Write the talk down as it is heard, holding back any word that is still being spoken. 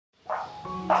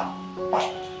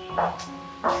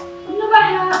Ano ba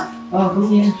ha? Oh,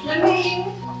 kunya. Lamig.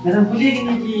 Narang puli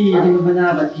kini ki di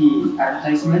mana bagi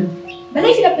advertisement.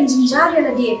 Balay sila penjenjar ya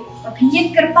lagi.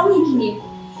 Papinjit kerpang kini.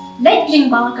 Like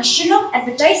link bawah ke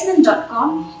shillongadvertisement.com.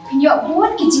 Pinjok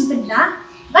buat kijing pedna.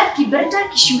 Bat ki berta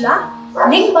ki shula.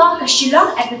 Link bawah ke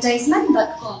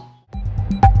shillongadvertisement.com.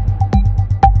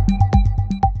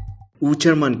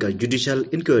 Chairman ka Judicial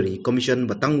Inquiry Commission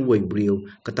batang uway brio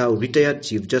katau retired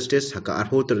Chief Justice haka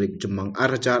arho terik jemang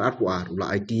arachar arpuar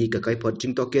ula Aiti ka kaiphod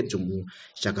jing tohkit jumu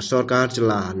syaka Sorkar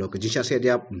jela lo ka jisha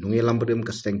sediap nungi lamberim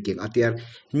ka stengking atiar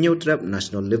New Trap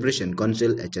National Liberation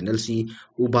Council HNLC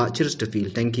uba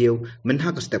chirstefil thank you menha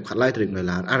ka step khatlai terik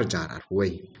nalar arachar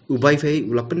arpuai Vaiphei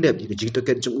ula pendep ka jing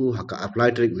tohkit jumu haka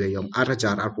apply terik weyom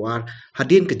arachar arpuar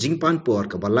hadin ka jing pan por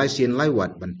ka balai sien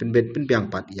laiwat ban penbet penbiang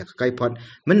pat ya ka kaiphod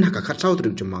menha ka khatsau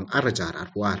terik jemang arachar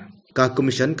arpuar ka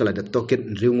commission kala dak tohkit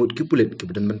riungut ki pulit ki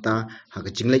badan benta haka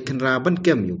jinglai khanra ban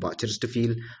kem yu ba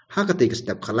chirstefil haka te ka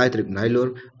step khalai terik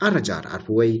nailor arachar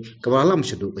arpuai ka walam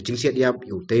sedu ka jingsiat yap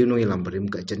yu teuno ilam berim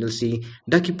ka channel C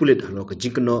daki pulit halo ka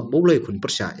jingkno bolai khun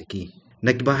persya eki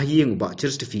nak bahiyeng ba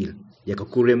chirstefil ya ka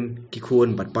kurem ki khon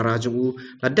bat para jungu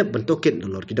ladap bentoket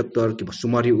lor ki doktor ki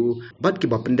basumari u bat ki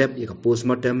ba pendep ya ka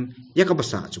postmortem ya ka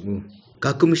basa jungu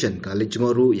ka commission ka le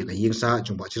jungoru ya ka yingsa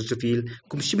jumba chirstefil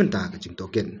kumsi benta ka jing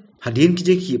token hadin ki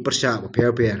je ki persya ba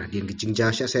per hadin ki jingja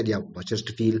sha sa dia ba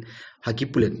chirstefil haki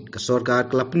pulen ka Sorkar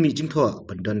klap mi jing tho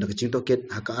bandan ka jing toket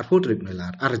haka arho trip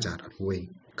nalar arjar arwei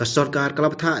ka Sorkar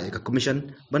klap tha ya ka commission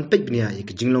ban pej bnia ya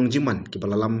ka jinglong jingman ki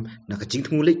balalam na ka jing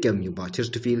thung le kem yu ba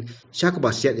chirstefil sha ka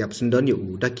ba siat yap sundan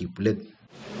yu daki pulen.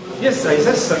 Yes, I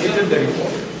just submitted the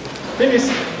report. Finish.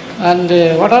 And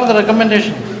what are the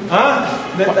recommendations?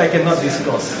 That I cannot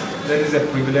disclose. That is a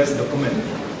privileged document.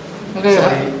 Okay.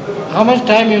 Sorry. How much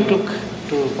time you took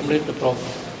to complete the program?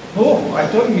 Oh, I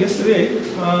told him yesterday.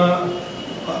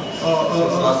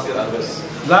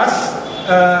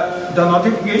 The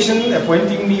notification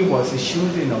appointing me was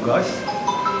issued in August.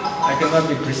 I cannot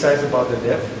be precise about the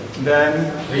date.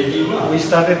 Then we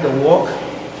started the work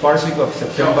first week of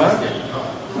September.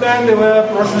 Then there were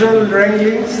procedural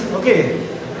wranglings. Okay,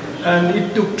 and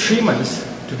it took 3 months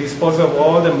to dispose of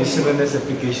all the miscellaneous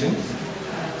applications.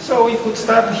 So we could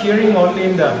start hearing only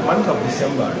in the month of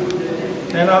December.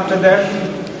 And after that,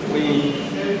 we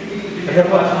had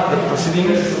the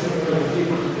proceedings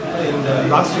in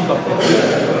the last week of April.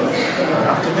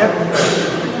 After that,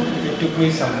 it took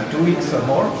me some 2 weeks or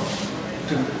more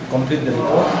to complete the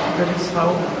report. That is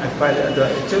how I filed.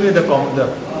 Actually, the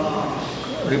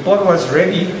report was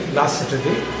ready last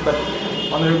Saturday, but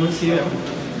Honorable CM,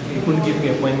 he couldn't give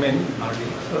me appointment early.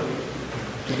 So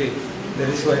today, that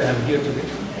is why I am here today.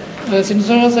 Since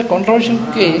it was a controversial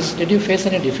case, did you face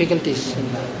any difficulties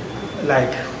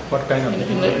Like what kind of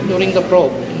during the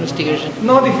probe investigation?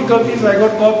 No difficulties. I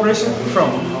got cooperation from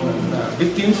the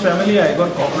victim's family. I got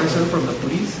cooperation from the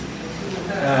police.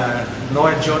 No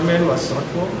adjournment was sought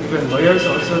for. Even lawyers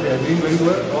also, they are doing very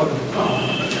well.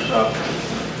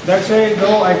 That's why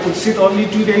though I could sit only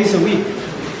 2 days a week.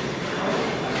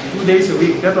 2 days a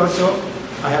week. That also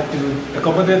I have to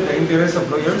accommodate the interests of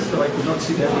lawyers, so I could not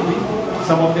sit every week.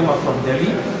 Some of them are from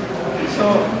Delhi.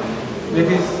 So that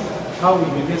is how we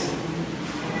manage.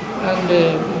 And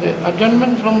the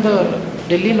adjournment from the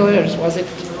Delhi lawyers, was it?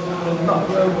 No,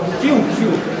 few.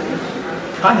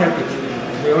 Can't help it.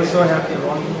 They also have their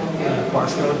own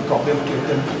personal problem to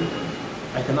them.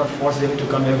 I cannot force them to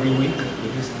come every week.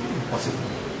 It is impossible.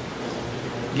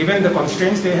 Given the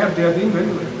constraints they have, they are doing very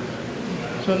well.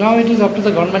 So now it is up to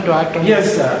the government to act on it?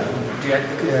 Yes, they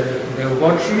have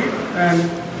gone through it, and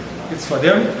it's for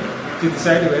them to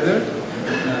decide whether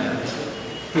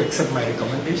to accept my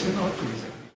recommendation or to reject.